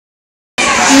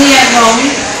Rome.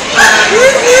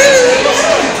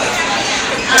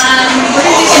 We're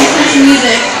going to do some country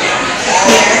music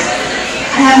here.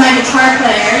 I have my guitar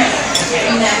player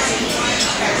next.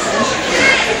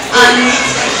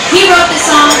 He wrote this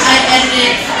song, I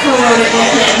edited, co-wrote it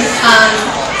with him. I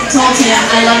told him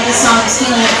I love this song, he's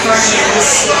feeling it for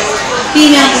years.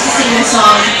 Female to sing this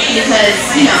song because,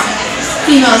 you know,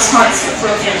 females' hearts were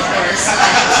broken, of course.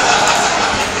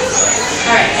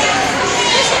 Alright.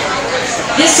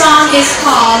 This song is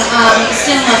called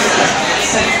Still in Love with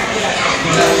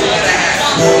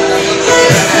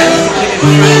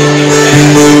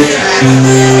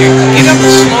You. Get up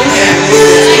slow.